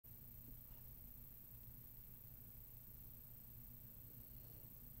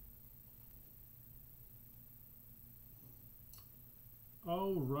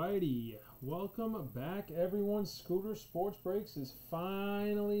Alrighty, welcome back everyone. Scooter Sports Breaks is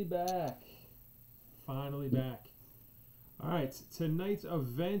finally back. Alright, tonight's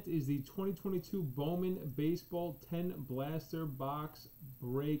event is the 2022 Bowman Baseball 10 Blaster Box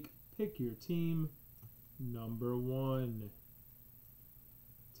Break. Pick your team, number 1.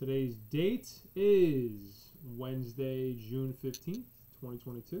 Today's date is Wednesday, June 15th,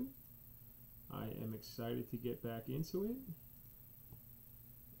 2022. I am excited to get back into it.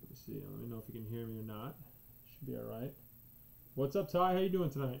 Let's see, let me know if you can hear me or not. Should be alright. What's up, Ty? How you doing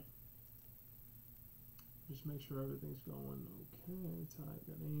tonight? Just make sure everything's going okay. Ty,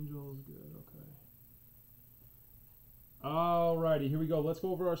 got Angels. Good, okay. Alrighty, here we go. Let's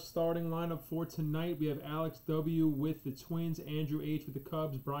go over our starting lineup for tonight. We have Alex W. with the Twins, Andrew H. with the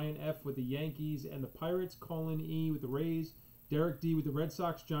Cubs, Brian F. with the Yankees and the Pirates, Colin E. with the Rays, Derek D. with the Red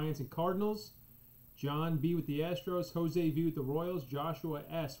Sox, Giants, and Cardinals, John B. with the Astros, Jose V. with the Royals, Joshua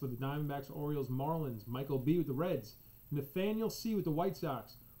S. with the Diamondbacks, Orioles, Marlins, Michael B. with the Reds, Nathaniel C. with the White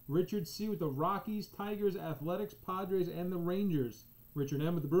Sox, Richard C. with the Rockies, Tigers, Athletics, Padres, and the Rangers, Richard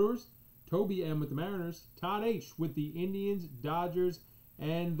M. with the Brewers, Toby M. with the Mariners, Todd H. with the Indians, Dodgers,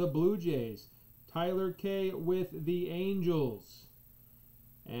 and the Blue Jays, Tyler K. with the Angels,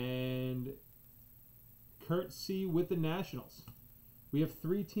 and Kurt C. with the Nationals. We have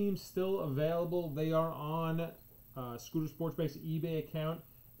 3 teams still available. They are on Scooter Sports Breaks eBay account.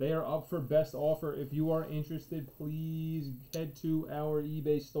 They are up for best offer. If you are interested, please head to our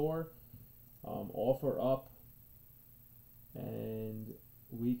eBay store. Offer up, and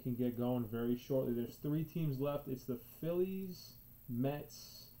we can get going very shortly. There's 3 teams left. It's the Phillies,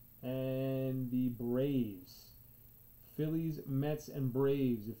 Mets, and the Braves. Phillies, Mets, and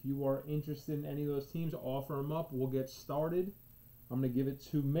Braves. If you are interested in any of those teams, offer them up. We'll get started. I'm going to give it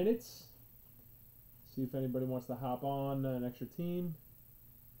 2 minutes. See if anybody wants to hop on an extra team.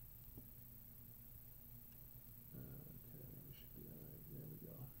 Okay, we should be all right. There we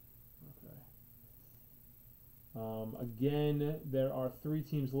go. Okay. Again, there are 3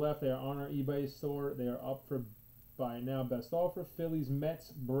 teams left. They are on our eBay store. They are up for buy now best offer. Phillies,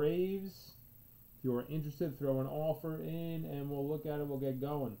 Mets, Braves. If you are interested, throw an offer in and we'll look at it. We'll get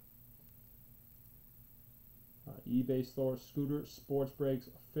going. eBay store, Scooter Sports Breaks,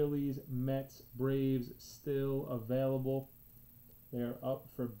 Phillies, Mets, Braves, still available. They are up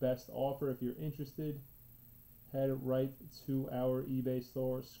for best offer. If you're interested, head right to our eBay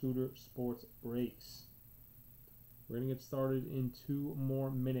store, Scooter Sports Breaks. We're going to get started in 2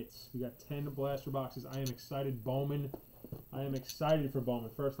 more minutes. We got 10 blaster boxes. I am excited. Bowman. I am excited for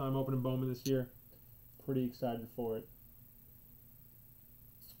Bowman. First time opening Bowman this year. Pretty excited for it.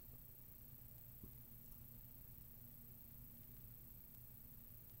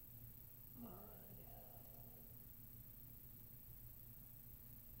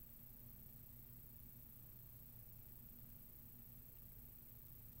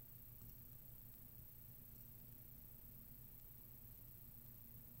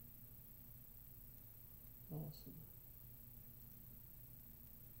 Awesome.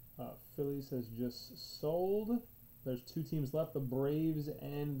 Phillies has just sold. There's 2 teams left, the Braves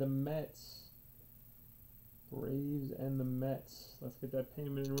and the Mets. Braves and the Mets. Let's get that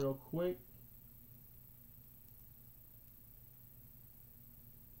payment in real quick.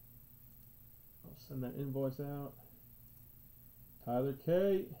 I'll send that invoice out. Tyler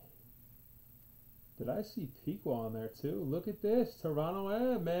K. Did I see Pequot on there too? Look at this. Toronto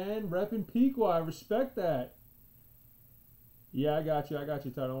Ave, man. Reppin' Pequot. I respect that. Yeah, I got you. Ty.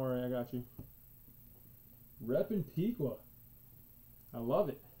 Don't worry. I got you. Reppin' Pequot. I love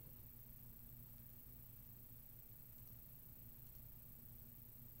it.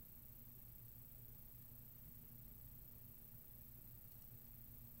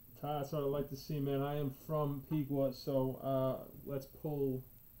 Ty, that's what I like to see, man. I am from Pequot, so let's pull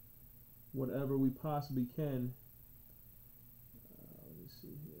whatever we possibly can. Let me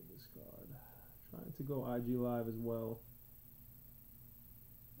see here, discard. Trying to go IG Live as well.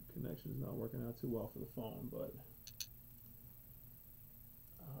 Connection is not working out too well for the phone, but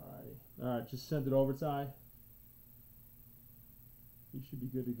alright, just send it over, Ty. You should be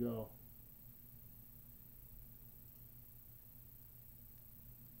good to go.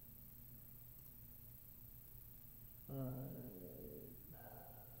 Alright.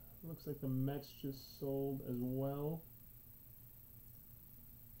 Looks like the Mets just sold as well.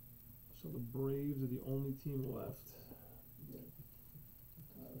 So the Braves are the only team left.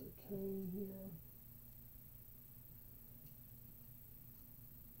 Okay, here.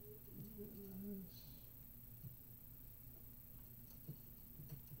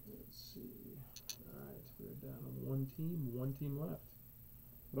 Let's see. Alright, we're down to one team left.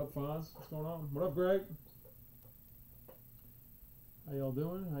 What up, Fonz? What's going on? What up, Greg? How y'all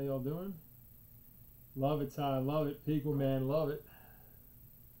doing? How y'all doing? Love it, Ty. Love it. People, man. Love it.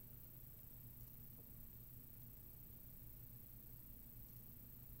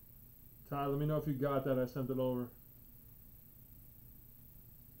 Ty, let me know if you got that. I sent it over.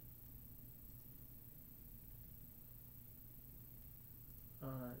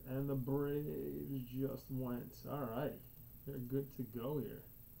 Alright, and the Braves just went. Alright. They're good to go here.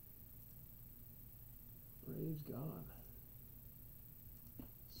 Braves gone.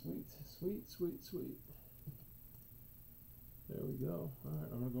 Sweet, sweet, sweet, sweet. There we go. Alright,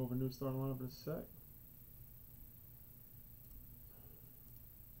 I'm going to go over new starting lineup in a sec.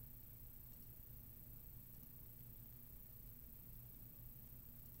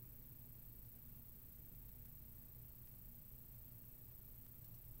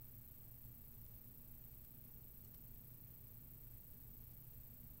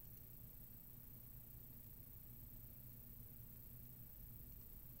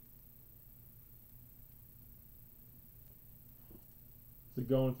 Is it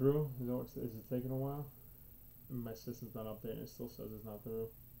going through? Is it taking a while? My system's not updating. It still says it's not through.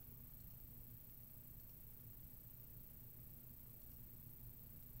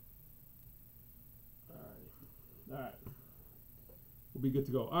 Alright. We'll be good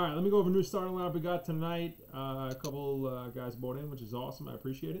to go. Alright, let me go over new starting lineup we got tonight. A couple guys bought in, which is awesome. I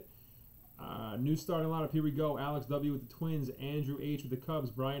appreciate it. New starting lineup. Here we go. Alex W. with the Twins. Andrew H. with the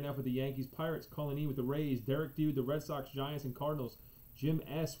Cubs. Brian F. with the Yankees, Pirates. Cullen E. with the Rays. Derek D. with the Red Sox, Giants, and Cardinals. Jim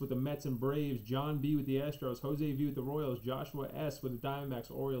S. with the Mets and Braves. John B. with the Astros. Jose V. with the Royals. Joshua S. with the Diamondbacks,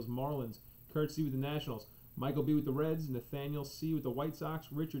 Orioles, Marlins. Kurt C. with the Nationals. Michael B. with the Reds. Nathaniel C. with the White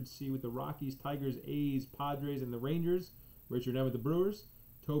Sox. Richard C. with the Rockies, Tigers, A's, Padres, and the Rangers. Richard M. with the Brewers.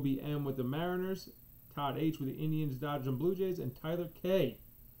 Toby M. with the Mariners. Todd H. with the Indians, Dodgers, and Blue Jays. And Tyler K.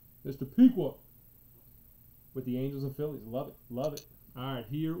 Mr. Pequot with the Angels and Phillies. Love it. Love it. All right,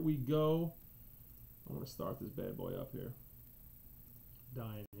 here we go. I'm going to start this bad boy up here.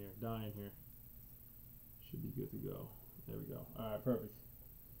 Dying here. Should be good to go. There we go. All right, perfect.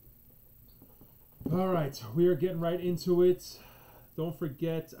 All right, we are getting right into it. Don't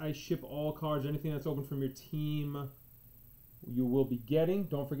forget, I ship all cards. Anything that's open from your team, you will be getting.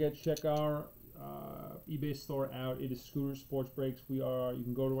 Don't forget, check our eBay store out. It is Scooter Sports Breaks. You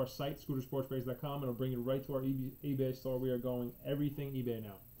can go to our site, scootersportsbreaks.com, and it'll bring you right to our eBay store. We are going everything eBay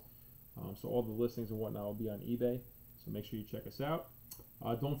now. So all the listings and whatnot will be on eBay. So make sure you check us out.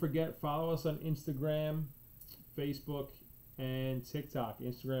 Don't forget, follow us on Instagram, Facebook, and TikTok.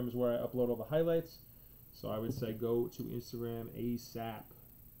 Instagram is where I upload all the highlights. So I would say go to Instagram ASAP.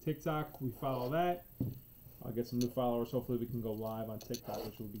 TikTok, we follow that. I'll get some new followers. Hopefully we can go live on TikTok,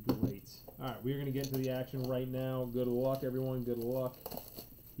 which will be great. All right, we're going to get into the action right now. Good luck, everyone. Good luck.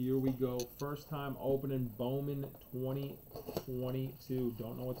 Here we go. First time opening Bowman 2022.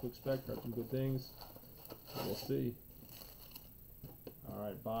 Don't know what to expect. Heard some good things. We'll see. All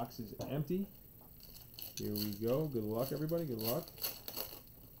right, box is empty. Here we go. Good luck, everybody. Good luck.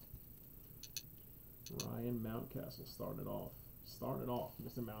 Ryan Mountcastle started off.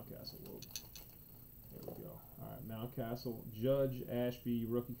 Mr. Mountcastle. Whoa. There we go. All right, Mountcastle, Judge, Ashby,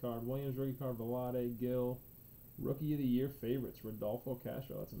 rookie card, Williams, rookie card, Velade, Gill, rookie of the year favorites, Rodolfo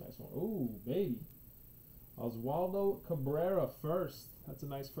Castro. That's a nice one. Ooh, baby. Oswaldo Cabrera first. That's a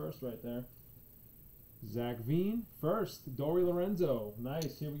nice first right there. Zach Veen first. Dory Lorenzo.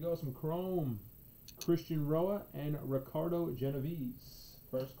 Nice. Here we go. Some chrome. Christian Roa and Ricardo Genovese.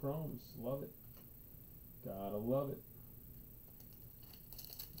 First chromes. Love it. Gotta love it.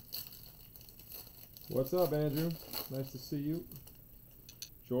 What's up, Andrew? Nice to see you.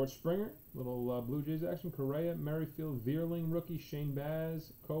 George Springer. Little Blue Jays action. Correa, Merrifield, Veerling, rookie. Shane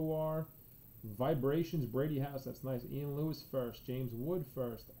Baz, Kowar. Vibrations, Brady House. That's nice. Ian Lewis first. James Wood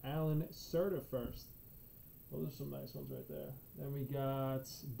first. Alan Serta first. Those are some nice ones right there. Then we got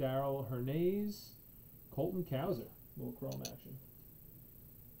Darrell Hernandez, Colton Cowser. Little chrome action.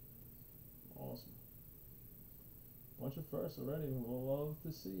 Awesome. Bunch of firsts already. We'll love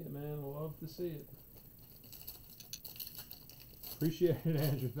to see it, man. We'll love to see it. Appreciate it,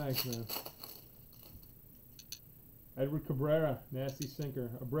 Andrew. Thanks, man. Edward Cabrera, nasty sinker.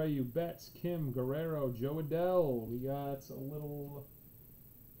 Abreu, Betts, Kim, Guerrero, Joe Adell. We got a little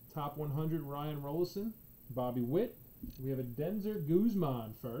top 100 Ryan Rollison, Bobby Witt. We have a Denzer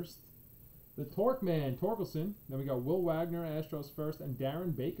Guzman first. The Torque Man, Torkelson. Then we got Will Wagner, Astros first, and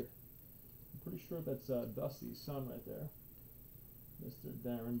Darren Baker. I'm pretty sure that's Dusty's son right there. Mr.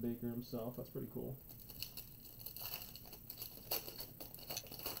 Darren Baker himself. That's pretty cool.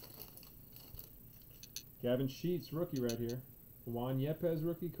 Gavin Sheets, rookie right here. Juan Yepes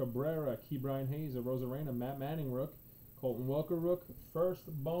rookie, Cabrera, Key Brian Hayes, a Rosarena, Matt Manning rook, Colton Welker rook, first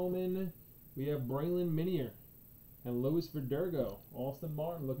Bowman. We have Braylon Minier and Luis Verdugo. Austin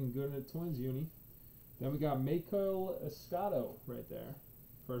Martin looking good in the Twins uni. Then we got Michael Escato right there.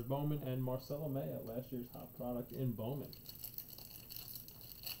 First Bowman, and Marcelo Maya, last year's hot product in Bowman.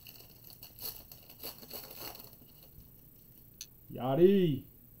 Yachty.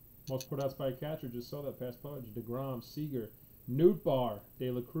 Most put outs by a catcher. Just saw that pass pledge. DeGrom, Seager, Newt Bar, De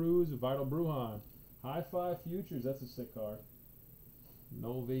La Cruz, Vital Brujan. High Five Futures. That's a sick card.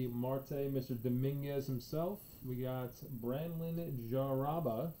 Novi Marte, Mr. Dominguez himself. We got Branlin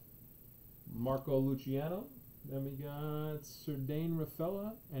Jaraba, Marco Luciano. Then we got Serdane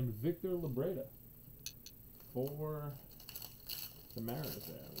Raffella and Victor Labreda for the Mariners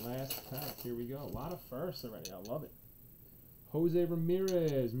there. Last pack. Here we go. A lot of firsts already. I love it. Jose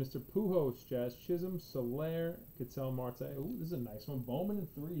Ramirez, Mr. Pujols, Jazz Chisholm, Soler, Ketel Marte. Ooh, this is a nice one. Bowman in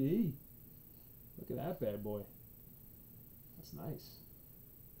 3E. Look at that bad boy. That's nice.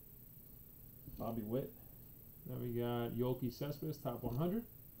 Bobby Witt. Then we got Yolki Cespedes, top 100.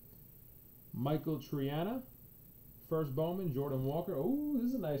 Michael Triana, first Bowman. Jordan Walker. Ooh, this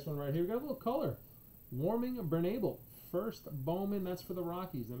is a nice one right here. We got a little color. Warming Bernabel, first Bowman. That's for the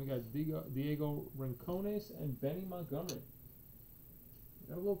Rockies. Then we got Diego Rincones and Benny Montgomery.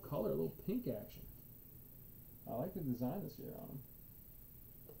 Got a little color, a little pink action. I like the design this year on them.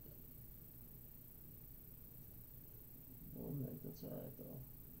 That's alright though.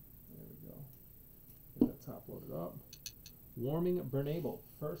 There we go. Get that top loaded up. Warming Bernabel.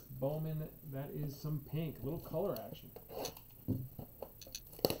 First Bowman. That is some pink. A little color action.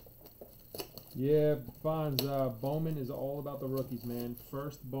 Yeah, Bonds. Bowman is all about the rookies, man.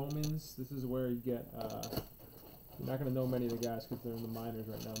 First Bowmans. This is where you get... you're not going to know many of the guys because they're in the minors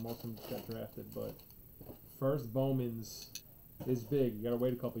right now. Most of them just got drafted, but first Bowmans is big. You got to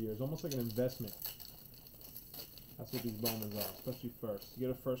wait a couple years. Almost like an investment. That's what these Bowmans are, especially first. You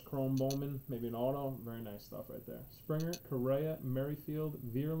get a first Chrome Bowman, maybe an auto. Very nice stuff right there. Springer, Correa, Merrifield,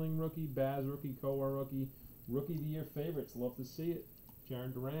 Vierling rookie, Baz rookie, Kowar rookie, Rookie of the Year favorites. Love to see it.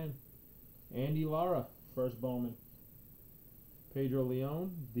 Jaron Duran. Andy Lara, first Bowman. Pedro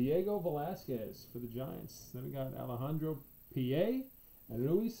Leon, Diego Velasquez for the Giants. Then we got Alejandro P.A. and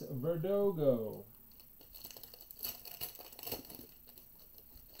Luis Verdugo.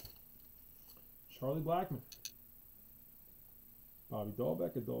 Charlie Blackmon. Bobby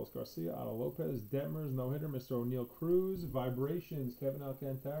Dahlbeck, Adolis Garcia, Otto Lopez, Detmers, no-hitter, Mr. O'Neill Cruz, Vibrations, Kevin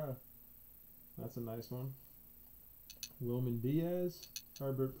Alcantara. That's a nice one. Wilman Diaz,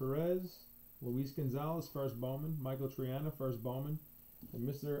 Herbert Perez, Luis Gonzalez, first Bowman, Michael Triana, first Bowman, and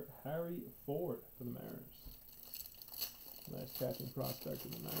Mr. Harry Ford for the Mariners. Nice catching prospect for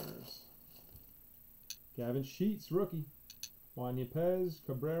the Mariners. Gavin Sheets, rookie. Juan Yepes,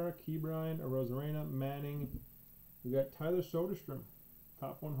 Cabrera, Key Brian, Rosarena, Manning. We got Tyler Soderstrom,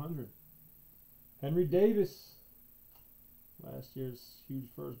 top 100. Henry Davis, last year's huge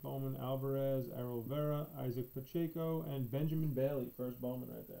first Bowman. Alvarez, Errol Vera, Isaac Pacheco, and Benjamin Bailey, first Bowman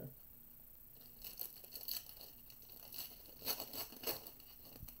right there.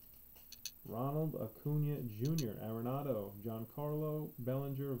 Ronald Acuna Jr., Arenado, Giancarlo,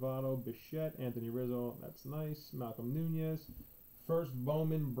 Bellinger, Votto, Bichette, Anthony Rizzo, that's nice. Malcolm Nunez, first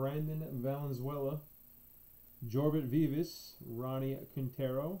Bowman, Brandon Valenzuela, Jorbit Vivas, Ronnie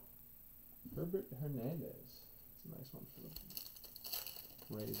Quintero, Herbert Hernandez. That's a nice one for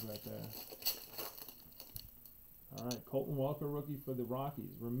the Rays right there. All right, Colton Walker, rookie for the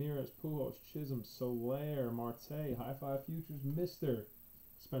Rockies. Ramirez, Pujols, Chisholm, Soler, Marte, High Five Futures, Mr.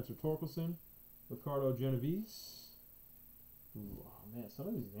 Spencer Torkelson, Ricardo Genovese. Ooh, oh man, some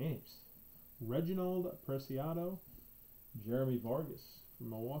of these names. Reginald Preciado, Jeremy Vargas from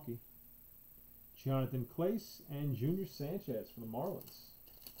Milwaukee, Jonathan Clace, and Junior Sanchez for the Marlins.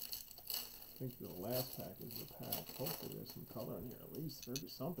 I think the last pack is the pack. Hopefully there's some color in here at least. There'll be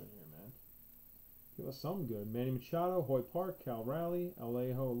something here, man. Give us something good. Manny Machado, Hoyt Park, Cal Raleigh,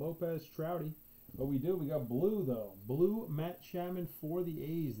 Alejo Lopez, Trouty. But we got blue, though. Blue Matt Chapman for the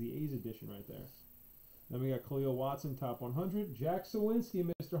A's edition right there. Then we got Khalil Watson, top 100. Jack Sawinski,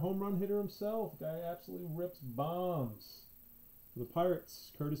 Mr. Home Run Hitter himself. Guy absolutely rips bombs. For the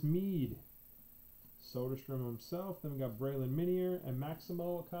Pirates, Curtis Mead. Soderstrom himself. Then we got Braylon Minier and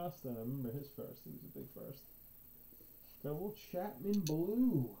Maximo Acosta. I remember his first. He was a big first. Got a little Chapman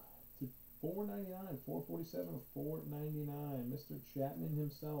blue. To $4.99, $4.47 or $4.99. Mr. Chapman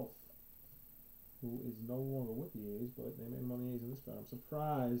himself, who is no longer with the A's, but they made him on the A's in this card. I'm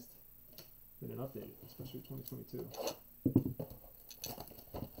surprised they didn't update it, especially 2022.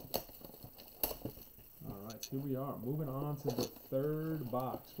 All right, right, here we are. Moving on to the third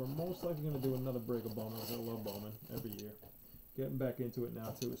box. We're most likely going to do another break of Bowman. I love Bowman every year. Getting back into it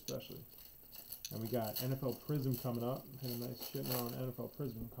now, too, especially. And we got NFL Prism coming up. Had a nice shipment on NFL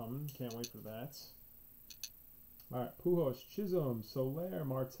Prism coming. Can't wait for that. All right, Pujols, Chisholm, Soler,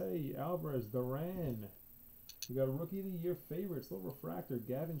 Marte, Alvarez, Duran. We got a Rookie of the Year favorites, little refractor,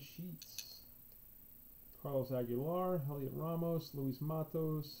 Gavin Sheets. Carlos Aguilar, Elliot Ramos, Luis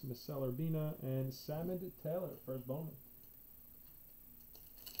Matos, Marcel Urbina, and Samad Taylor, first Bowman.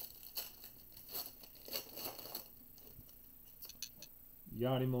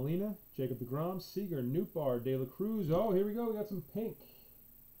 Yadi Molina, Jacob deGrom, Seager, Nootbaar, De La Cruz. Oh, here we go. We got some pink.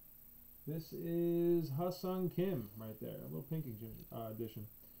 This is Ha-Seong Kim right there. A little pink edition.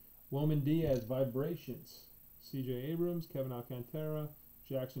 Wilman Diaz, Vibrations. CJ Abrams, Kevin Alcantara,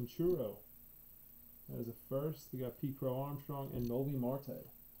 Jackson Churro. That is a first. We got P. Crow Armstrong and Novi Marte.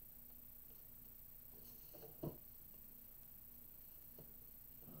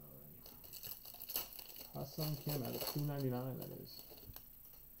 Ha-Seong Kim out of $2.99, that is.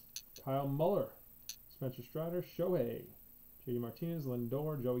 Kyle Muller, Spencer Strider, Shohei, J.D. Martinez,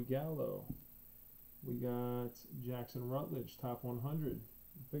 Lindor, Joey Gallo. We got Jackson Rutledge, top 100.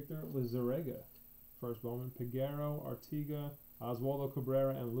 Victor Lizarrega, first Bowman. Piguero, Artiga, Oswaldo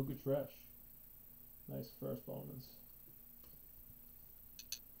Cabrera, and Luca Tresh. Nice first Bowmans.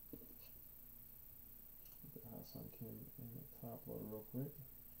 Put the Ha-Seong Kim in the top load real quick.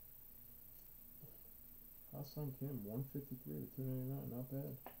 Ha-Seong Kim, 153 to 299, not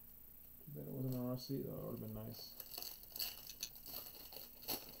bad. Too bad it wasn't an RC though, that would have been nice.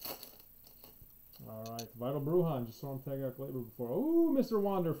 Alright, Vital Brujan, just saw him tag out Glaber before. Ooh, Mr.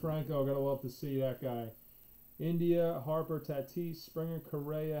 Wander Franco, gotta love to see that guy. India, Harper, Tatis, Springer,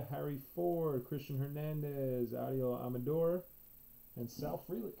 Correa, Harry Ford, Christian Hernandez, Adiel Amador, and Sal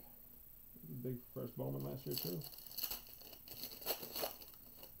Frelick. Big first Bowman last year too.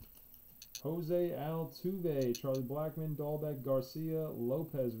 Jose Altuve, Charlie Blackmon, Dahlbeck, Garcia,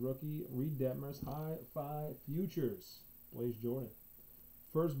 Lopez, rookie, Reed Detmers, High-Fi Futures, Blaze Jordan.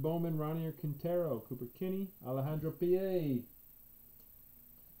 First Bowman, Ronier Quintero, Cooper Kinney, Alejandro P.A.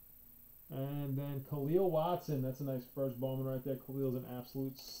 And then Khalil Watson, that's a nice first Bowman right there. Khalil's an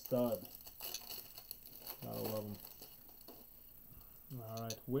absolute stud. Gotta love him.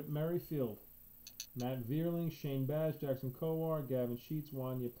 Alright, Whit Merrifield, Matt Vierling, Shane Bass, Jackson Kowar, Gavin Sheets,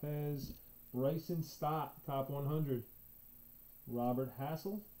 Juan Yepez, Bryson Stott, top 100. Robert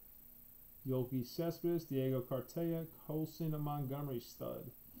Hassel, Yogi Cespedes, Diego Cartella, Colson Montgomery,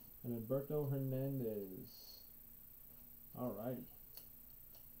 stud, and Alberto Hernandez. Alrighty.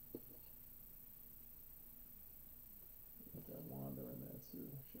 Put that Wander in there too.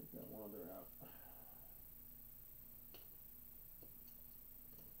 Shake that Wander out.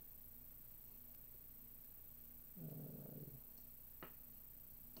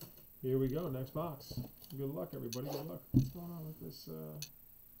 Here we go, next box. Good luck, everybody, good luck. What's going on with this?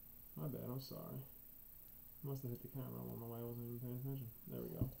 My bad, I'm sorry. Must have hit the camera along the way, I wasn't even paying attention. There we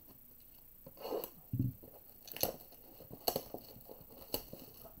go.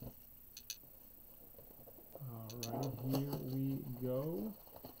 Alright, here we go.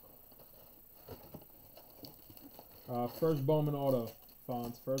 First Bowman Auto,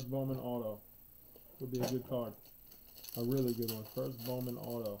 Fonts. First Bowman Auto. Would be a good card. A really good one. First Bowman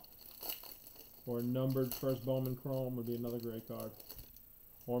Auto. Or numbered First Bowman Chrome would be another great card.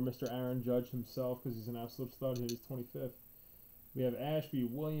 Or Mr. Aaron Judge himself, because he's an absolute stud. He hit his 25th. We have Ashby,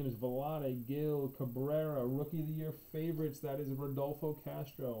 Williams, Velade, Gill, Cabrera, Rookie of the Year favorites. That is Rodolfo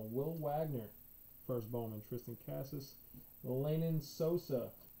Castro. Will Wagner, first Bowman. Tristan Cassis, Lenin Sosa,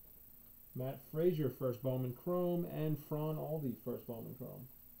 Matt Frazier, first Bowman Chrome, and Fran Aldi, first Bowman Chrome.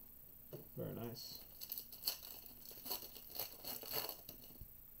 Very nice.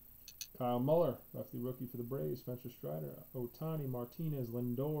 Kyle Muller, lefty rookie for the Braves. Spencer Strider, Otani, Martinez,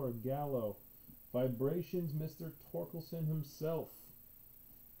 Lindor, Gallo. Vibrations, Mr. Torkelson himself.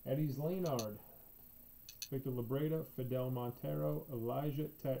 Eddie's Leonard, Victor Labreda, Fidel Montero, Elijah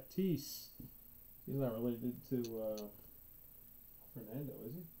Tatis. He's not related to Fernando,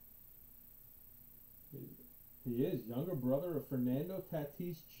 is he? He is. Younger brother of Fernando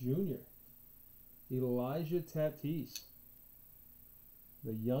Tatis Jr. Elijah Tatis.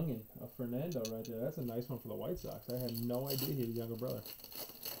 The youngin' of Fernando right there. That's a nice one for the White Sox. I had no idea he had a younger brother.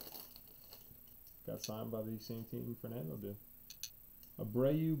 Got signed by the same team Fernando did.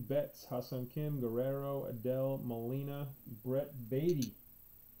 Abreu, Betts, Ha-Seong Kim, Guerrero, Adele, Molina, Brett Beatty.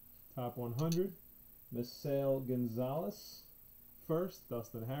 Top 100. Misael Gonzalez first.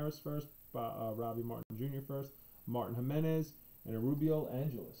 Dustin Harris first. Robbie Martin Jr. first. Martin Jimenez. And Rubio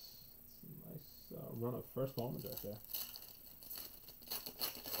Angeles. That's a nice run of first Bowman right there.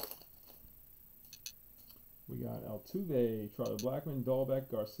 We got Altuve, Charlie Blackmon,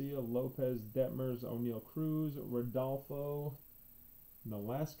 Dahlbeck, Garcia, Lopez, Detmers, O'Neill Cruz, Rodolfo,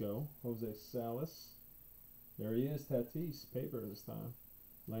 Nolasco, Jose Salas. There he is, Tatis, paper this time.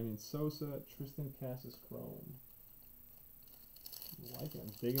 Landon Sosa, Tristan Cassis Chrome. I like him.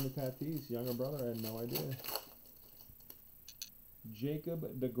 Digging the Tatis, younger brother, I had no idea.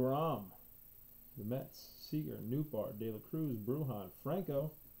 Jacob deGrom, the Mets, Seager, Newbar, De La Cruz, Brujan,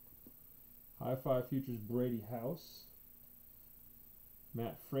 Franco. High Five Futures, Brady House.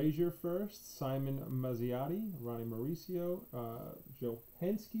 Matt Frazier first, Simon Mazziotti, Ronnie Mauricio, Joe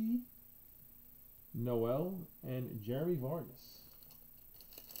Hensky, Noel, and Jeremy Vargas.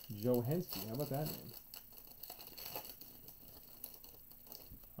 Joe Hensky, how about that name?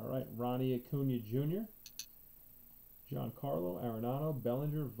 All right, Ronnie Acuna Jr., Giancarlo, Arenado,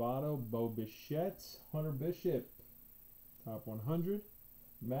 Bellinger, Votto, Bo Bichette, Hunter Bishop, top 100.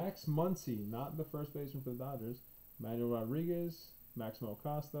 Max Muncy, not the first baseman for the Dodgers. Manuel Rodriguez, Maximo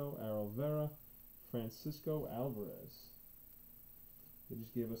Costo, Arol Vera, Francisco Alvarez. They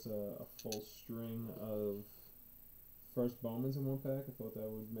just gave us a full string of first Bowmans in one pack. I thought that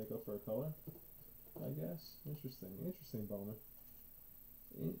would make up for a color, I guess. Interesting. Interesting Bowman.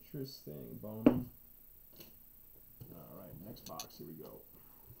 Interesting Bowman. All right, next box. Here we go.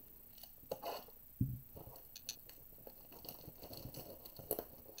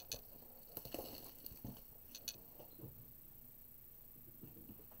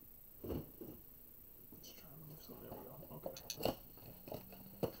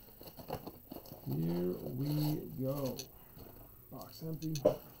 Here we go. Box empty.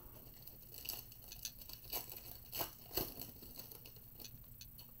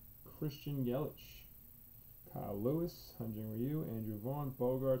 Christian Yelich, Kyle Lewis, Hyun-Jin Ryu, Andrew Vaughn,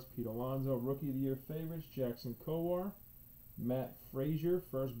 Bogarts, Pete Alonso, Rookie of the Year favorites, Jackson Kowar, Matt Frazier,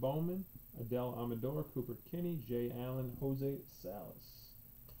 first Bowman, Adele Amador, Cooper Kinney, Jay Allen, Jose Salas.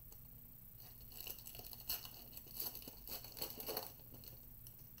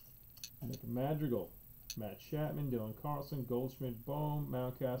 Nick Madrigal, Matt Chapman, Dylan Carlson, Goldschmidt, Bohm,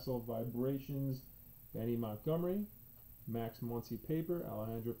 Mountcastle, Vibrations, Benny Montgomery, Max Muncy paper,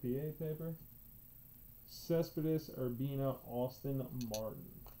 Alejandro P.A. paper, Cespedes, Urbina, Austin Martin.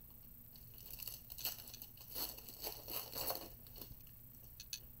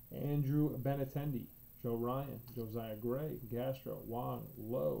 Andrew Benintendi, Joe Ryan, Josiah Gray, Gastro, Wong,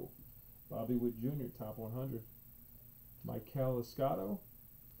 Lowe, Bobby Witt Jr., top 100. Michael Escato,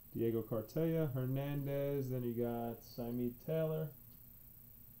 Diego Cartella, Hernandez, then you got Simon Taylor,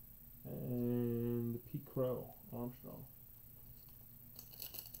 and Pete Crow, Armstrong.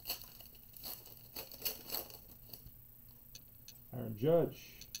 Aaron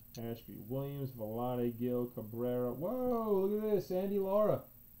Judge, Ashby Williams, Vlade, Gil, Cabrera. Whoa, look at this, Andy Laura.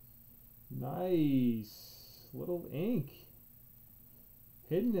 Nice. Little ink.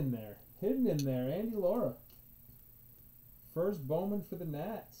 Hidden in there, Andy Laura. First Bowman for the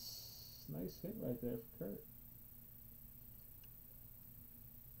Nats. Nice hit right there for Kurt.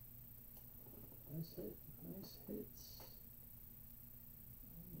 Nice hit. Nice hits.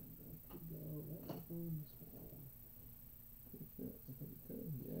 That could go. That would go this one. Could fit. I think it could.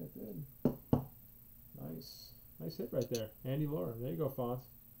 Yeah, it did. Nice. Nice hit right there. Andy Laura. There you go, Fonz.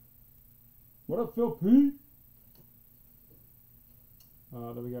 What up, Phil P?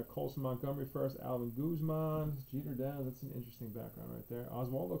 Then we got Colson Montgomery first, Alvin Guzman, Jeter Downs. That's an interesting background right there.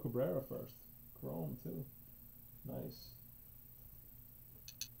 Oswaldo Cabrera first. Chrome, too. Nice.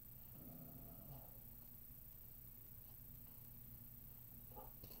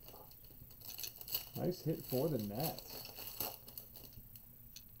 Nice hit for the Nats.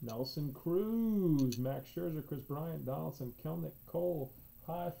 Nelson Cruz, Max Scherzer, Chris Bryant, Donaldson, Kelnick, Cole,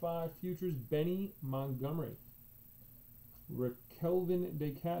 High Five Futures, Benny Montgomery. Kelvin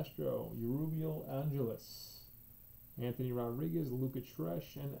De Castro, Eurubiel Angeles, Anthony Rodriguez, Luca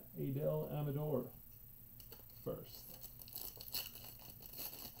Tresh, and Adel Amador first.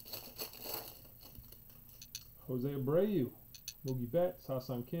 Jose Abreu, Moogie Betts,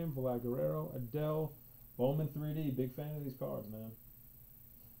 Hassan Kim, Vlad Guerrero, Adele, Bowman 3D. Big fan of these cards, man.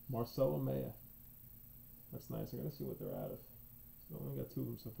 Marcelo Maya. That's nice. I gotta see what they're out of. So I only got 2 of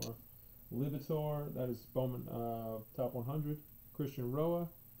them so far. Libator, that is Bowman top 100. Christian Roa,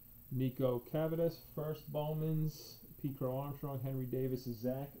 Nico Cavadas, first Bowmans, Pete Crow Armstrong, Henry Davis,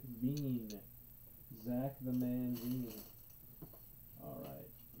 Zach Veen. Zach the Man Veen. Alright,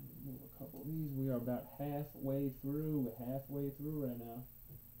 move a couple of these. We are about halfway through right now.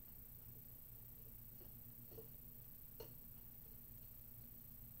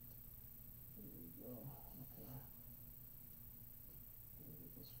 There we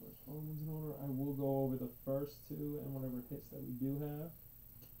Bowman's in order. I will go over the first two and whatever hits that we do have,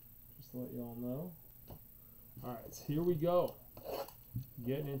 just to let you all know. All right, so here we go.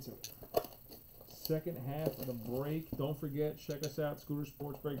 Getting into it. Second half of the break. Don't forget, check us out,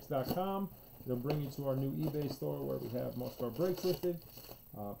 scootersportsbreaks.com. It'll bring you to our new eBay store where we have most of our breaks listed.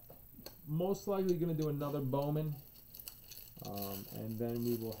 Most likely going to do another Bowman. And then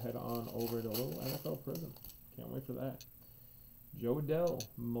we will head on over to a little NFL Prism. Can't wait for that. Joe Adell,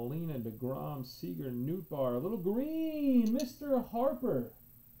 Molina, DeGrom, Seager, Newtbar, a little green, Mr. Harper.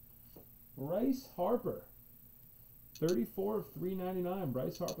 Bryce Harper. 34 of 399.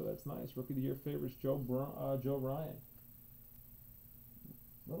 Bryce Harper, that's nice. Rookie of the Year favorites, Joe Ryan.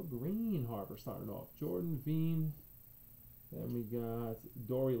 Little green Harper starting off. Jordan Veen. Then we got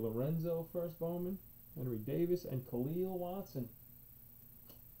Dory Lorenzo, first Bowman. Henry Davis and Khalil Watson.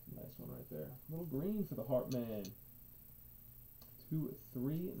 Nice one right there. Little green for the Hartman.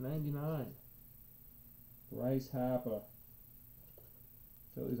 2/399. Bryce Harper.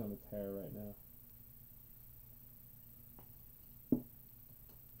 Philly's on the tear right now.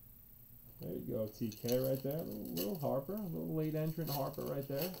 There you go, TK right there. Little Harper, a little late entrant Harper right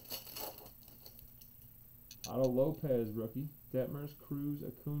there. Otto Lopez, rookie. Detmers, Cruz,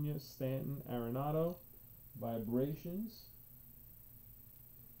 Acuna, Stanton, Arenado. Vibrations.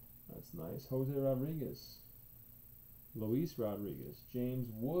 That's nice. Jose Rodriguez. Luis Rodriguez. James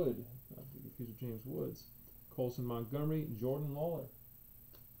Wood. Not to be confused with James Woods. Colson Montgomery. Jordan Lawler.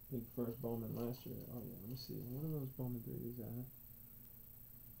 Big first Bowman last year. Oh yeah, let me see. What are those Bowman threes at?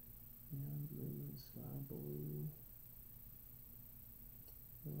 Neon green, sky blue.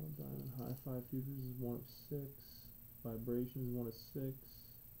 Diamond High Five Futures is 1 of 6. Vibrations 1 of 6.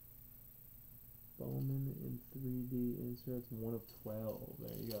 Bowman in 3D inserts 1 of 12.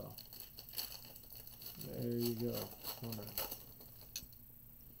 There you go. There you go. Wonder.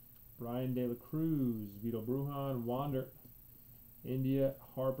 Brian De La Cruz, Vito Brujan, Wander, India,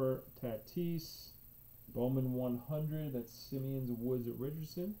 Harper, Tatis, Bowman 100. That's Simeon's, Woods,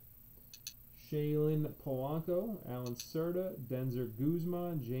 Richardson. Shaylin Polanco, Alan Cerda, Denzer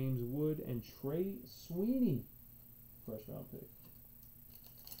Guzman, James Wood, and Trey Sweeney. First round pick.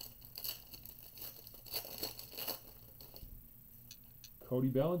 Cody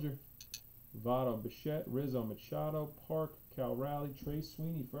Bellinger, Votto, Bichette, Rizzo, Machado, Park, Cal Raleigh, Trey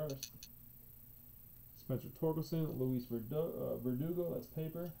Sweeney first. Spencer Torkelson, Luis Verdugo, that's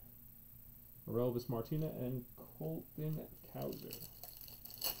paper. Orelvis Martina, and Colton Cowser.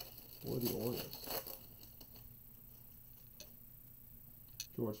 For the Orioles.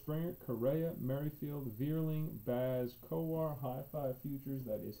 George Springer, Correa, Merrifield, Vierling, Baz, Kowar, High Five Futures,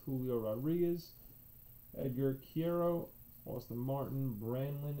 that is Julio Rodriguez, Edgar Quiero, Austin Martin,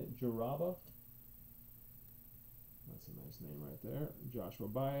 Branlin Jaraba. That's a nice name right there. Joshua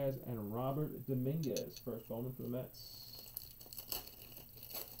Baez and Robert Dominguez, first Bowman for the Mets.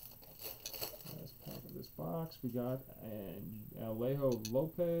 Last pack of this box, we got Alejo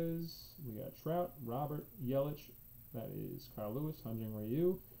Lopez, we got Trout, Robert Yelich, that is Kyle Lewis, Hyun-Jin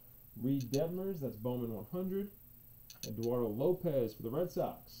Ryu, Reed Detmers, that's Bowman 100, Eduardo Lopez for the Red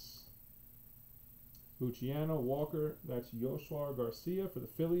Sox, Luciano Walker, that's Yoshua Garcia for the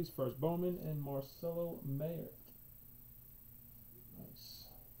Phillies, first Bowman, and Marcelo Mayer. Nice.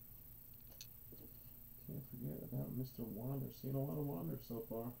 Can't forget about Mr. Wander. Seen a lot of Wander so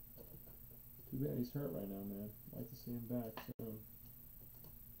far. Too bad he's hurt right now, man. Like to see him back soon.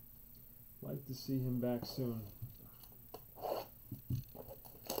 Like to see him back soon.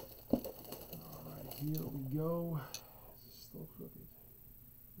 Alright, here we go. This is still crooked.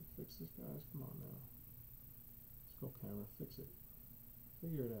 Fix this, guys. Come on now. Let's go, camera. Fix it.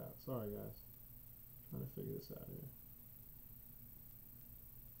 Figure it out. Sorry, guys. Trying to figure this out here.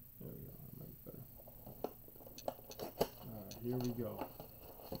 There we go. That might be better. Alright, here we go.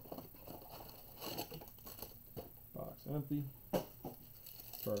 Box empty.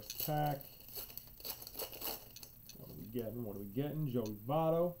 First pack. What are we getting? What are we getting? Joey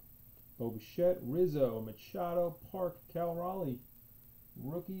Votto, Bo Bichette, Rizzo, Machado, Park, Cal Raleigh.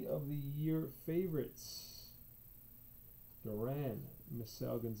 Rookie of the Year favorites. Duran,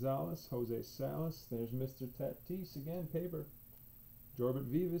 Michel Gonzalez, Jose Salas. There's Mr. Tatis again, paper. Jorbert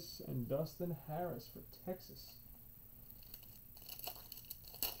Vivas and Dustin Harris for Texas.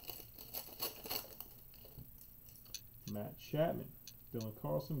 Matt Chapman, Dylan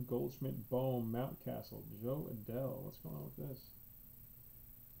Carlson, Goldschmidt, Bohm, Mountcastle, Joe Adell. What's going on with this?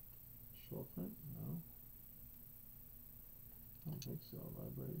 Short print? No. I don't think so.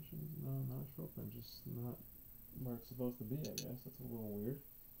 Vibrations? No, not short print. Just not where it's supposed to be, I guess. That's a little weird.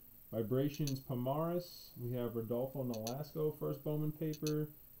 Vibrations, Palmares. We have Rodolfo Nolasco, first Bowman paper.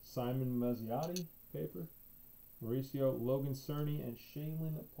 Simon Mazziotti paper. Mauricio Logan Cerny and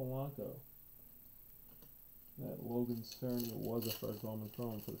Shaylin Polanco. That Logan Cerny was a first Bowman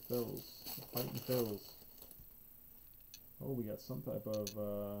Chrome for the Phils. The Fighting Phils. Oh, we got some type of,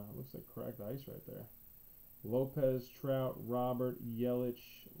 looks like cracked ice right there. Lopez, Trout, Robert,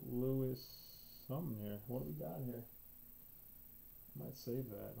 Yelich, Lewis, something here. What do we got here? Might save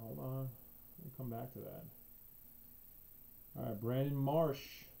that. Hold on. We'll come back to that. All right, Brandon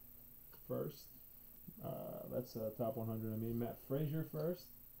Marsh first. That's top 100. I mean, Matt Frazier first.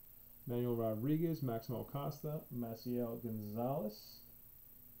 Manuel Rodriguez, Maximo Acosta, Maciel Gonzalez.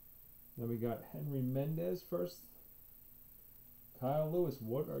 Then we got Henry Mendez first. Kyle Lewis,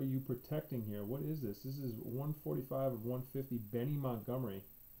 what are you protecting here? What is this? This is 145 of 150, Benny Montgomery.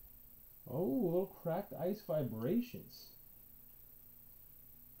 Oh, a little cracked ice vibrations.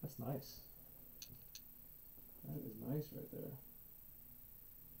 That's nice. That is nice right there.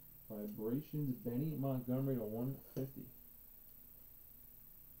 Vibrations, Benny Montgomery to 150.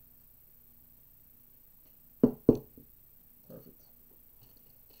 Perfect.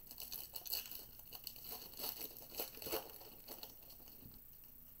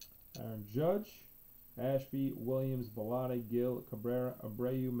 Aaron Judge, Ashby, Williams, Bellotti, Gill, Cabrera,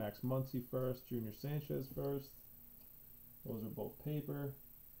 Abreu, Max Muncy first, Junior Sanchez first. Those are both paper.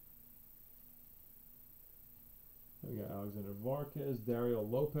 Then we got Alexander Varquez, Dario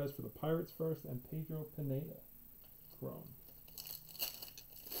Lopez for the Pirates first, and Pedro Pineda, Chrome.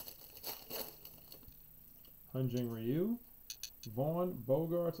 Hyun-Jin Ryu, Vaughn,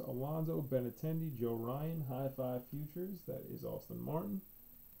 Bogarts, Alonso, Benintendi, Joe Ryan, High Five Futures. That is Austin Martin.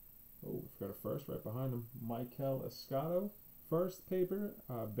 Oh, we forgot a first right behind him. Michael Escato, first paper.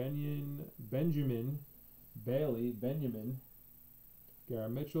 Benjamin Bailey,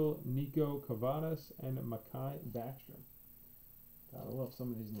 Garrett Mitchell, Nico Cavadas, and Makai Backstrom. Gotta love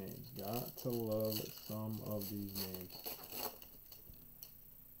some of these names. Got to love some of these names.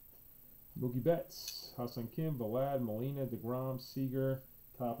 Mookie Betts, Hassan Kim, Vlad, Molina, DeGrom, Seager,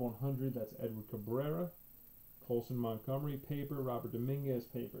 top 100. That's Edward Cabrera. Colson Montgomery, paper. Robert Dominguez,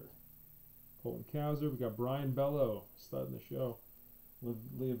 paper. Colton Cowser. We got Brian Bello, stud in the show.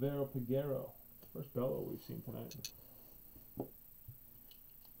 Leovero Peguero. First Bello we've seen tonight.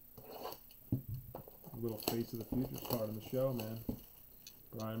 Little face of the futures card in the show, man.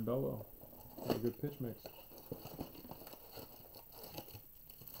 Brian Bello. Got a good pitch mix.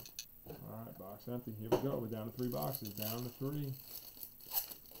 Alright, box empty. Here we go. We're down to 3 boxes. Down to 3.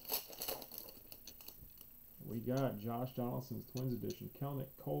 We got Josh Donaldson's Twins edition. Kelnick,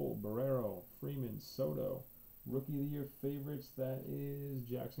 Cole, Barrero, Freeman, Soto. Rookie of the Year favorites, that is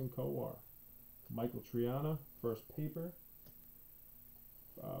Jackson Kowar. Michael Triana, first paper.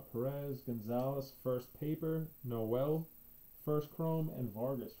 Perez, Gonzalez, first paper. Noel, first chrome. And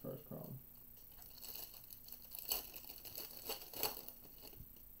Vargas, first chrome.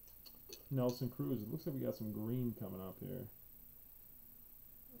 Nelson Cruz. It looks like we got some green coming up here.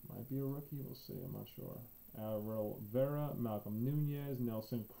 Might be a rookie. We'll see. I'm not sure. Alvaro Vera, Malcolm Nunez,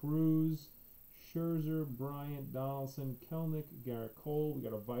 Nelson Cruz, Scherzer, Bryant, Donaldson, Kelnick, Garrett Cole. We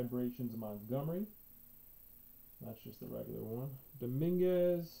got a Vibrations Montgomery. That's just the regular one.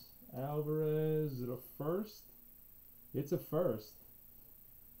 Dominguez, Alvarez. Is it a first? It's a first.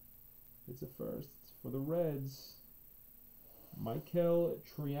 It's a first. It's for the Reds. Michael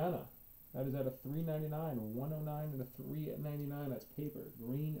Triana. That is at a 399, 109, and a 399. That's paper.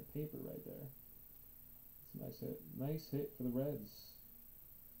 Green paper right there. It's a nice hit. Nice hit for the Reds.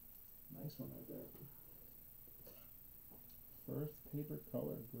 Nice one right there. First paper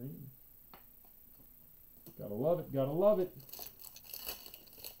color, green. Gotta love it. Gotta love it.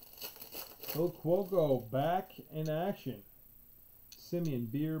 Phil Cuoco back in action. Simeon,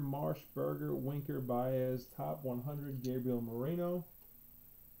 Beer, Marsh, Berger, Winker, Baez, top 100, Gabriel Moreno,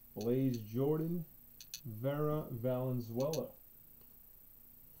 Blaze Jordan, Vera Valenzuela.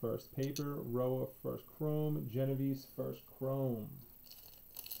 First paper, Roa, first chrome, Genovese, first chrome.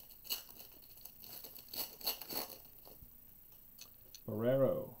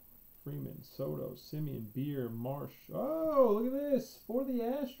 Barrero, Freeman, Soto, Simeon, Beer, Marsh. Oh, look at this. For the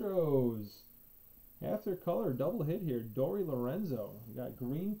Astros. After color, double hit here. Dory Lorenzo. We got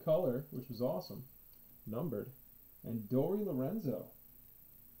green color, which was awesome. Numbered. And Dory Lorenzo.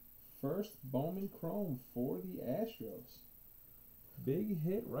 First Bowman Chrome for the Astros. Big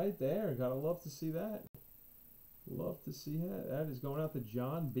hit right there. Gotta love to see that. Love to see that. That is going out to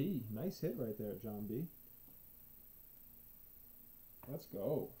John B. Nice hit right there, John B. Let's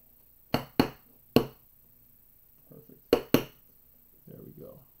go. Perfect. There we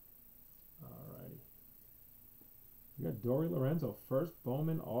go. Alrighty. We got Dory Lorenzo, first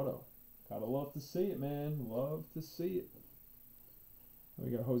Bowman auto. Gotta love to see it, man. Love to see it.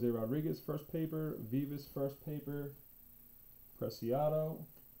 We got Jose Rodriguez, first paper. Vivas, first paper. Preciado.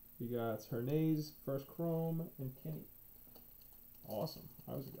 We got Hernandez, first chrome, and Kenny. Awesome.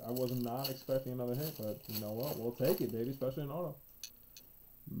 I was not expecting another hit, but you know what? We'll take it, baby, especially in auto.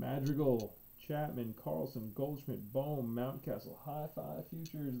 Madrigal, Chapman, Carlson, Goldschmidt, Bohm, Mountcastle, High Five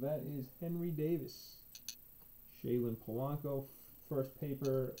Futures. That is Henry Davis. Shaylin Polanco, first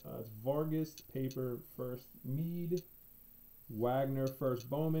paper. It's Vargas, paper, first Mead. Wagner, first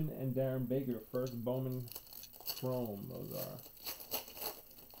Bowman, and Darren Baker, first Bowman Chrome. Those are.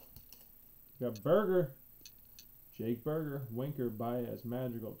 We got Berger, Jake Berger, Winker, Baez,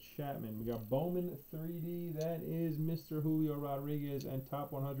 Madrigal, Chapman. We got Bowman 3D. That is Mr. Julio Rodriguez, and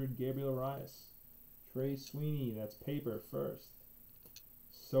top 100 Gabriel Arias. Trey Sweeney. That's paper first.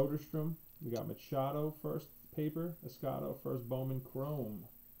 Soderstrom. We got Machado, first paper. Escado, first Bowman Chrome.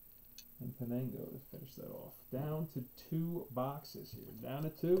 And Penango to finish that off. Down to 2 boxes here. Down to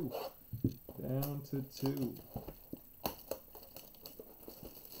 2. Down to 2.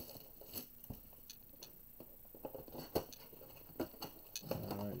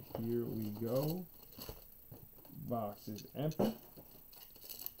 Alright, here we go. Box is empty.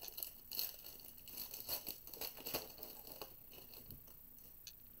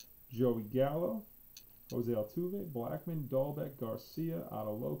 Joey Gallo. Jose Altuve, Blackman, Dahlbeck, Garcia,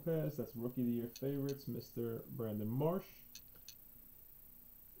 Otto Lopez. That's Rookie of the Year favorites, Mr. Brandon Marsh.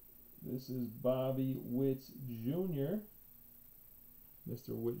 This is Bobby Witt Jr. Mr.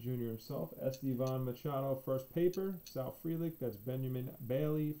 Witt Jr. himself. Estevan Machado, first paper. Sal Frelick, that's Benjamin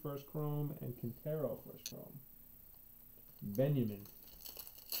Bailey, first chrome. And Quintero, first chrome. Benjamin.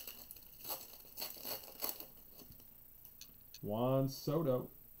 Juan Soto.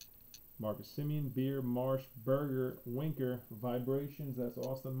 Marcus Semien, Beer, Marsh, Berger, Winker, Vibrations. That's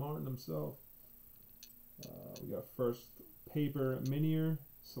Austin Martin himself. We got first paper, Minier,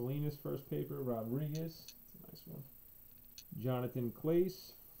 Salinas, first paper, Rodriguez. That's a nice one. Jonathan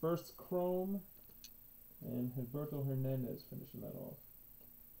Clace, first chrome, and Gilberto Hernandez finishing that off.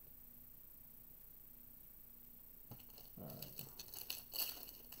 All right.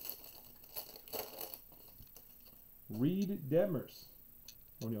 Reed Detmers.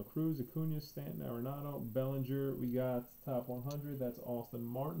 O'Neal Cruz, Acuna, Stanton, Arenado, Bellinger. We got top 100. That's Austin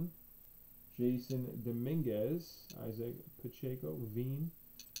Martin. Jason Dominguez, Isaac Pacheco, Veen,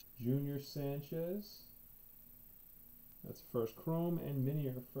 Junior Sanchez. That's first chrome, and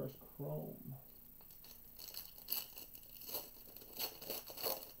Minier, first chrome.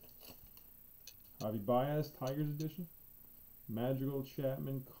 Javi Baez, Tigers edition. Madrigal,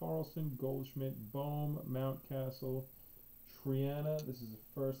 Chapman, Carlson, Goldschmidt, Bohm, Mountcastle, Triana. This is the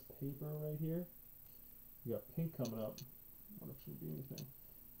first paper right here. We got pink coming up. I wonder if it'll be anything.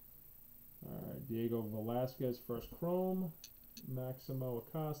 Alright, Diego Velasquez, first chrome. Maximo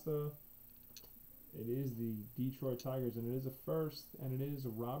Acosta. It is the Detroit Tigers, and it is a first, and it is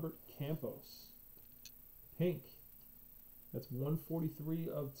Robert Campos. Pink. That's 143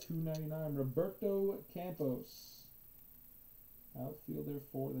 of 299. Roberto Campos. Outfielder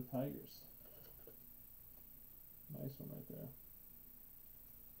for the Tigers. Nice one right there.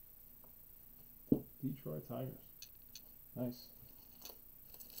 Detroit Tigers. Nice.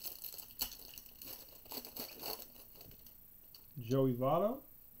 Joey Votto,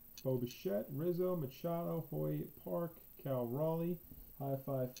 Bo Bichette, Rizzo, Machado, Hoy Park, Cal Raleigh. High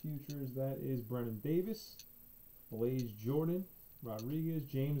Five Futures. That is Brennan Davis. Blaze Jordan, Rodriguez,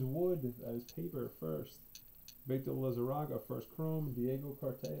 James Wood. That is paper first. Victor Lizarraga, first chrome. Diego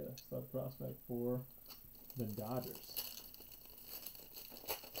Cartaya, stud prospect for the Dodgers.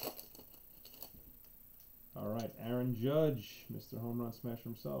 All right, Aaron Judge, Mr. Home Run Smasher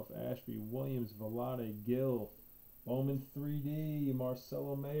himself. Ashby, Williams, Velade, Gill, Bowman 3D,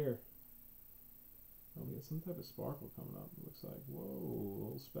 Marcelo Mayer. Oh, we got some type of sparkle coming up. It looks like, whoa, a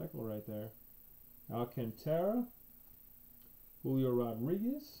little speckle right there. Alcantara, Julio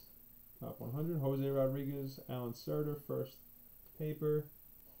Rodriguez, top 100. Jose Rodriguez, Alan Serter, first paper.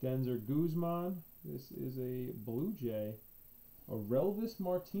 Denzer Guzman. This is a Blue Jay. Relvis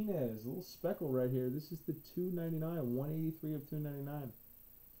Martinez, a little speckle right here. This is the 299, 183 of 299.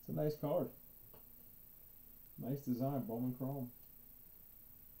 It's a nice card. Nice design, Bowman Chrome.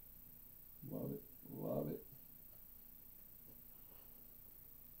 Love it, love it.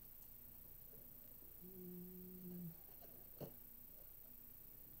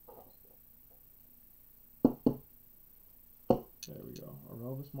 There we go.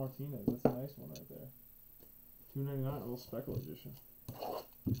 Relvis Martinez. That's a nice one right there. $2.99, a little speckle edition.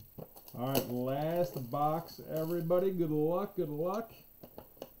 All right, last box, everybody. Good luck, good luck.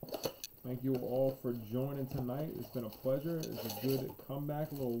 Thank you all for joining tonight. It's been a pleasure. It's a good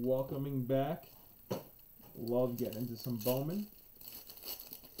comeback, a little welcoming back. Love getting into some Bowman.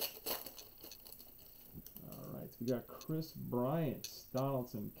 All right, we got Chris Bryant,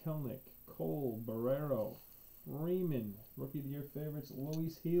 Donaldson, Kelnick, Cole, Barrero, Freeman, Rookie of the Year favorites,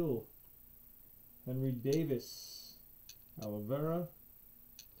 Luis Heel, Henry Davis, Oliveira.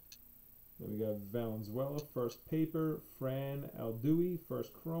 Then we got Valenzuela, first paper, Fran Aldui,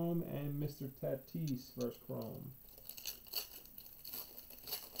 first chrome, and Mr. Tatis, first chrome.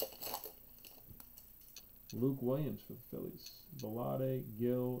 Luke Williams for the Phillies. Belade,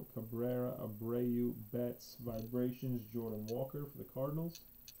 Gill, Cabrera, Abreu, Betts, Vibrations, Jordan Walker for the Cardinals.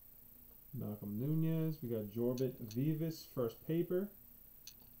 Malcolm Nunez. We got Jorbit Vivas, first paper.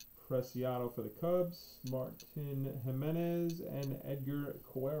 Preciado for the Cubs. Martin Jimenez and Edgar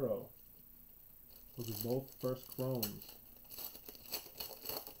Cuero. Those are both first chromes.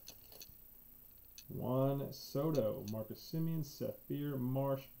 Juan Soto, Marcus Simeon, Seth Beer,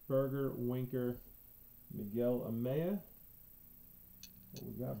 Marsh, Berger, Winker, Miguel Amaya. Oh,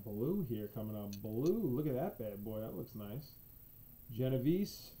 we got blue here coming up. Blue, look at that bad boy. That looks nice.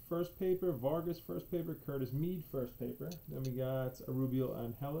 Genovese, first paper. Vargas, first paper. Curtis Mead, first paper. Then we got Arubio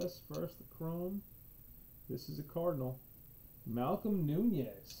Angeles, first chrome. This is a Cardinal. Malcolm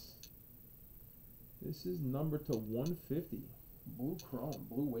Nunez. This is number to 150. Blue chrome,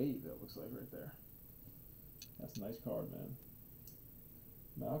 blue wave, that looks like right there. That's a nice card, man.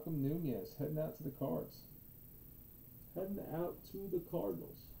 Malcolm Nunez heading out to the Cards. Heading out to the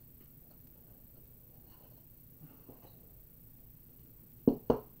Cardinals.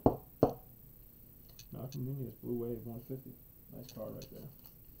 Malcolm Nunez, blue wave, 150. Nice card right there.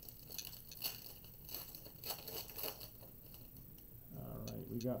 All right,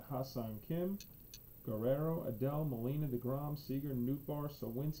 we got Hassan Kim, Guerrero, Adele, Molina, DeGrom, Seager, Nootbaar,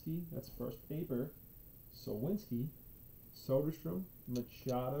 Sawinski. That's first paper. Sawinski, Soderstrom,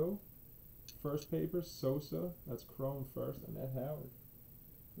 Machado, first paper. Sosa, that's chrome first, and Ed Howard.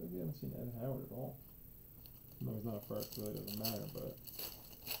 I think we haven't seen Ed Howard at all. No, he's not a first, really doesn't matter, but.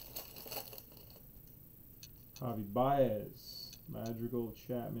 Javi Baez, Madrigal,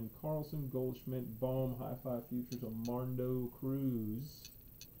 Chapman, Carlson, Goldschmidt, Bohm, High Five Futures, Armando Cruz.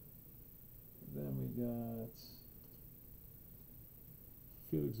 Then we got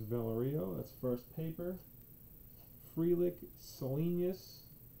Felix Villarreal, that's first paper. Frelick, Salinas,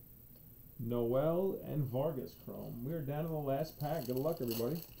 Noel, and Vargas chrome. We're down to the last pack. Good luck,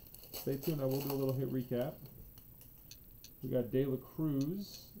 everybody. Stay tuned. I will do a little hit recap. We got De La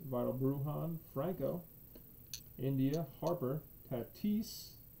Cruz, Vital Brujan, Franco, India, Harper, Tatis,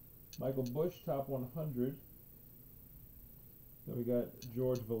 Michael Bush, top 100. Then we got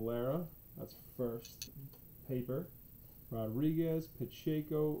George Valera. That's first paper. Rodriguez,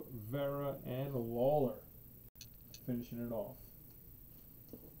 Pacheco, Vera, and Lawler. Finishing it off.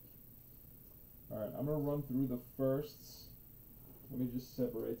 Alright, I'm going to run through the firsts. Let me just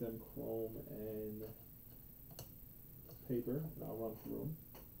separate them, chrome and paper, and I'll run through them.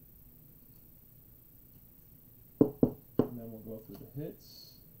 And then we'll go through the hits.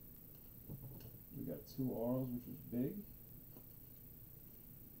 We got 2 R's, which is big.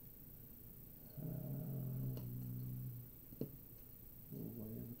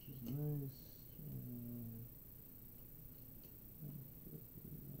 Which is nice.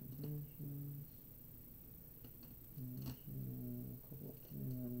 A couple of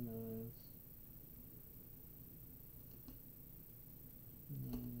 399s.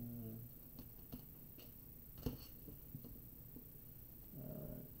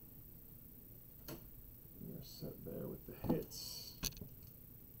 Alright. We are set there with the hits.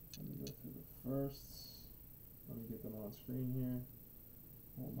 Let me go through the firsts. Let me get them on screen here.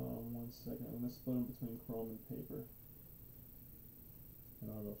 Hold on 1 second. I'm going to split them between chrome and paper. And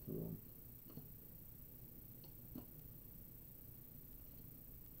I'll go through them.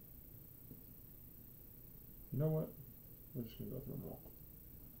 You know what? We're just going to go through them all.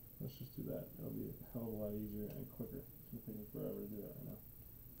 Let's just do that. It'll be a hell of a lot easier and quicker. It's going to take me forever to do that right now.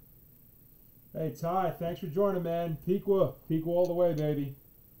 Hey, Ty, thanks for joining, man. Pequa all the way, baby.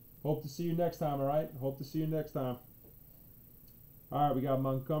 Hope to see you next time, all right? Hope to see you next time. All right, we got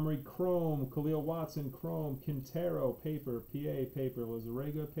Montgomery chrome, Khalil Watson chrome, Quintero paper, PA paper,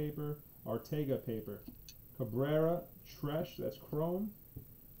 Lizarraga paper, Ortega paper, Cabrera, Tresh, that's chrome,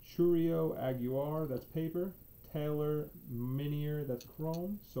 Churio, Aguilar, that's paper, Taylor, Minier, that's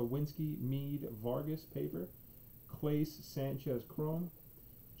chrome, Sawinski, Mead, Vargas paper, Clace, Sanchez chrome,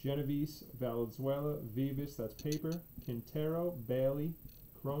 Genovese, Valenzuela, Vivas, that's paper, Quintero, Bailey,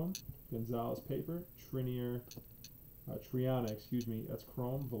 chrome. Gonzalez paper. Triana, excuse me, that's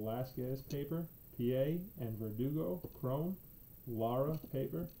chrome. Velasquez paper. PA and Verdugo chrome. Lara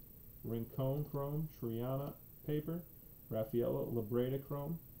paper. Rincon chrome. Triana paper. Raffaello Labreda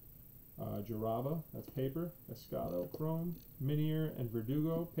chrome. Jaraba, that's paper. Escado chrome. Minier and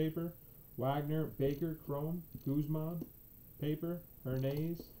Verdugo paper. Wagner Baker chrome. Guzman paper.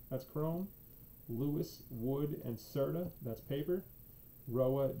 Hernandez, that's chrome. Lewis Wood and Serta, that's paper.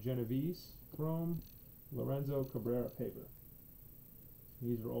 Roa Genovese chrome. Lorenzo Cabrera paper.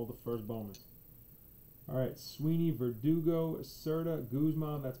 These are all the first Bowmans. Alright, Sweeney, Verdugo, Serta,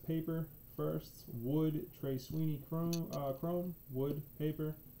 Guzman, that's paper. Firsts, Wood, Trey Sweeney chrome. Wood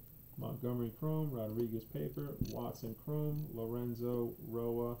paper. Montgomery chrome. Rodriguez paper. Watson chrome. Lorenzo,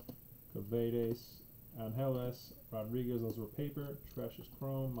 Roa, Cavedes, Angeles, Rodriguez, those were paper. Tresh is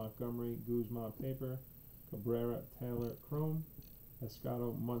chrome. Montgomery, Guzman paper. Cabrera, Taylor chrome.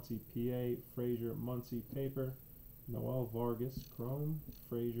 Escado, Muncie, PA. Frazier, Muncie paper. Noel Vargas chrome.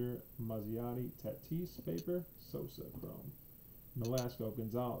 Frazier, Mazziotti, Tatis paper. Sosa chrome. Nolasco,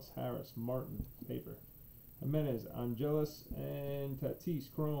 Gonzalez, Harris, Martin paper. Jimenez, Angeles, and Tatis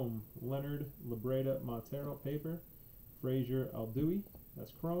chrome. Leonard, Labreda, Montero paper. Frazier, Alduy,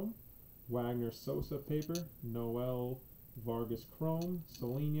 that's chrome. Wagner, Sosa paper. Noel Vargas chrome.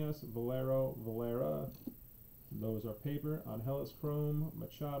 Salinas, Valero, Valera, those are paper. Angeles chrome.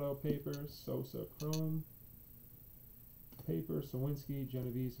 Machado paper. Sosa chrome paper. Sawinski,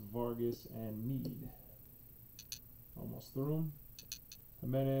 Genovese, Vargas, and Meade. Almost through them.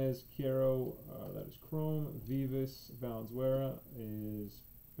 Jimenez, Quiero, that is chrome. Vivas, Valenzuela is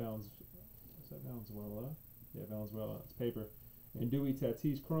Valenzuela? Yeah, Valenzuela, it's paper. And Dewey,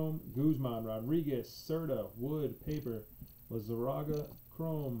 Tatis, chrome. Guzman, Rodriguez, Serta, Wood, paper. Lazaraga,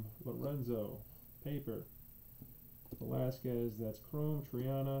 chrome. Lorenzo, paper. Velasquez, that's chrome.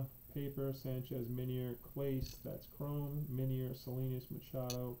 Triana, paper. Sanchez, Minier, Clace, that's chrome. Minier, Salinas,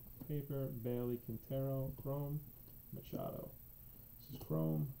 Machado, paper. Bailey, Quintero, chrome. Machado. This is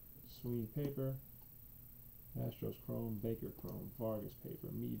chrome. Sweeney, paper. Astros, chrome. Baker, chrome. Vargas, paper.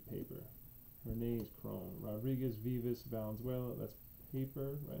 Meade, paper. Hernandez chrome. Rodriguez, Vivas, Valenzuela, that's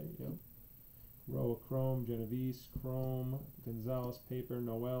paper, right? Yep. Roa chrome. Genovese chrome. Gonzalez paper.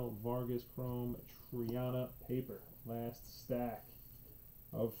 Noel Vargas chrome. Triana paper. Last stack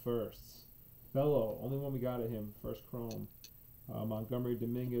of firsts. Bello, only one we got of him. First chrome. Montgomery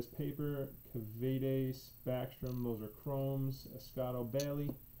Dominguez paper. Cavedes, Backstrom, those are chromes. Escado Bailey.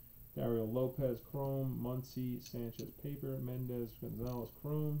 Dario Lopez chrome. Muncie Sanchez paper. Mendez Gonzalez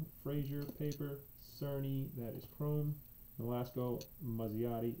chrome. Frazier paper. Cerny, that is chrome. Nolasco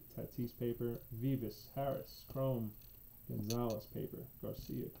Mazziotti Tatis paper. Vivas Harris chrome. Gonzalez paper.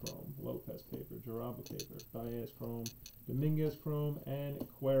 Garcia chrome. Lopez paper. Jaraba paper. Baez chrome. Dominguez chrome, and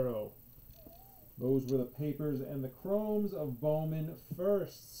Quiero. Those were the papers and the chromes of Bowman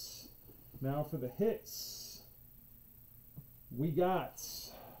firsts. Now for the hits. We got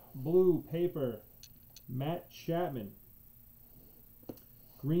blue paper, Matt Chapman.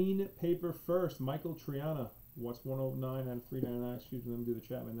 Green paper first, Michael Triana. What's 109 and 399? Excuse me, let me do the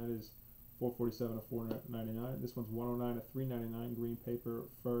Chapman. That is 447 to 499. This one's 109 to 399. Green paper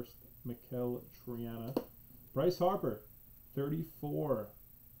first, Mikel Triana. Bryce Harper, 34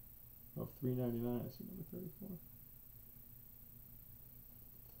 of 399. I see number 34.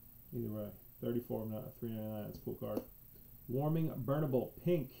 Either way, 34 of 399. That's a cool card. Warming Burnable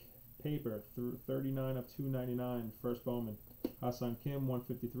pink paper through 39 of 299. First Bowman. Hassan Kim,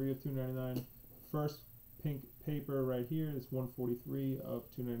 153 of 299. First pink paper right here is 143 of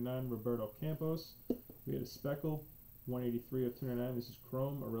 299. Roberto Campos. We had a speckle, 183 of 299. This is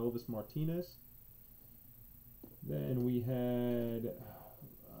chrome. Aurelvis Martinez. Then we had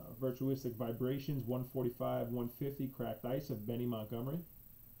Virtuistic Vibrations, 145, 150. Cracked Ice of Benny Montgomery.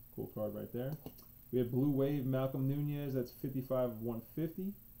 Cool card right there. We have Blue Wave, Malcolm Nunez, that's 55 of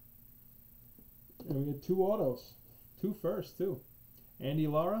 150. And we had two autos. Two first, too. Andy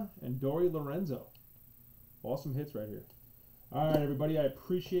Lara and Dory Lorenzo. Awesome hits right here. All right, everybody, I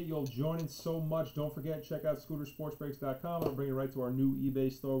appreciate you all joining so much. Don't forget, check out scootersportsbreaks.com. I'll bring you right to our new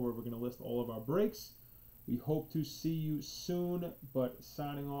eBay store where we're going to list all of our breaks. We hope to see you soon, but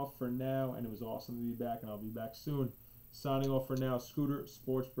signing off for now, and it was awesome to be back, and I'll be back soon. Signing off for now,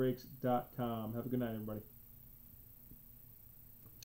 scootersportsbreaks.com. Have a good night, everybody.